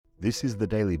This is the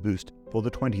daily boost for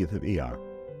the 20th of Iyar,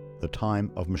 the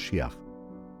time of Moshiach.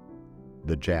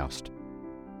 The Joust.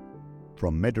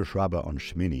 From Medrash Rabbah on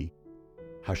Shemini,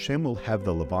 Hashem will have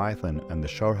the Leviathan and the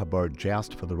Shor Habar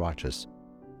joust for the righteous.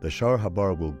 The Shor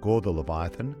Habar will gore the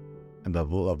Leviathan, and the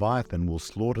Leviathan will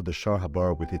slaughter the Shor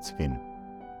Habar with its fin.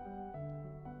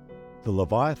 The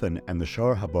Leviathan and the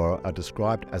Shor Habar are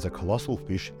described as a colossal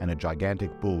fish and a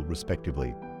gigantic bull,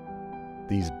 respectively.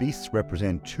 These beasts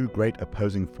represent two great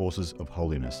opposing forces of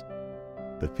holiness.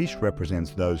 The fish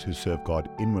represents those who serve God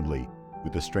inwardly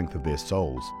with the strength of their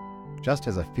souls. Just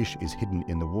as a fish is hidden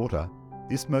in the water,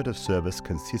 this mode of service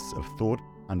consists of thought,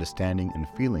 understanding, and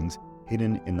feelings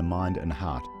hidden in the mind and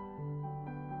heart.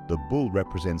 The bull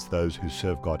represents those who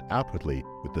serve God outwardly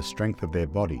with the strength of their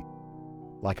body.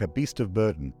 Like a beast of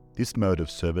burden, this mode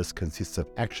of service consists of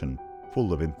action,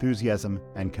 full of enthusiasm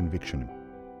and conviction.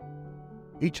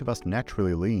 Each of us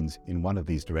naturally leans in one of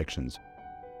these directions.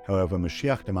 However,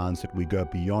 Moshiach demands that we go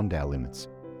beyond our limits.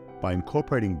 By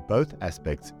incorporating both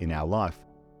aspects in our life,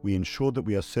 we ensure that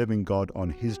we are serving God on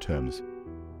His terms.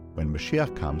 When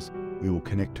Moshiach comes, we will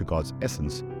connect to God's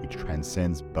essence, which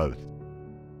transcends both.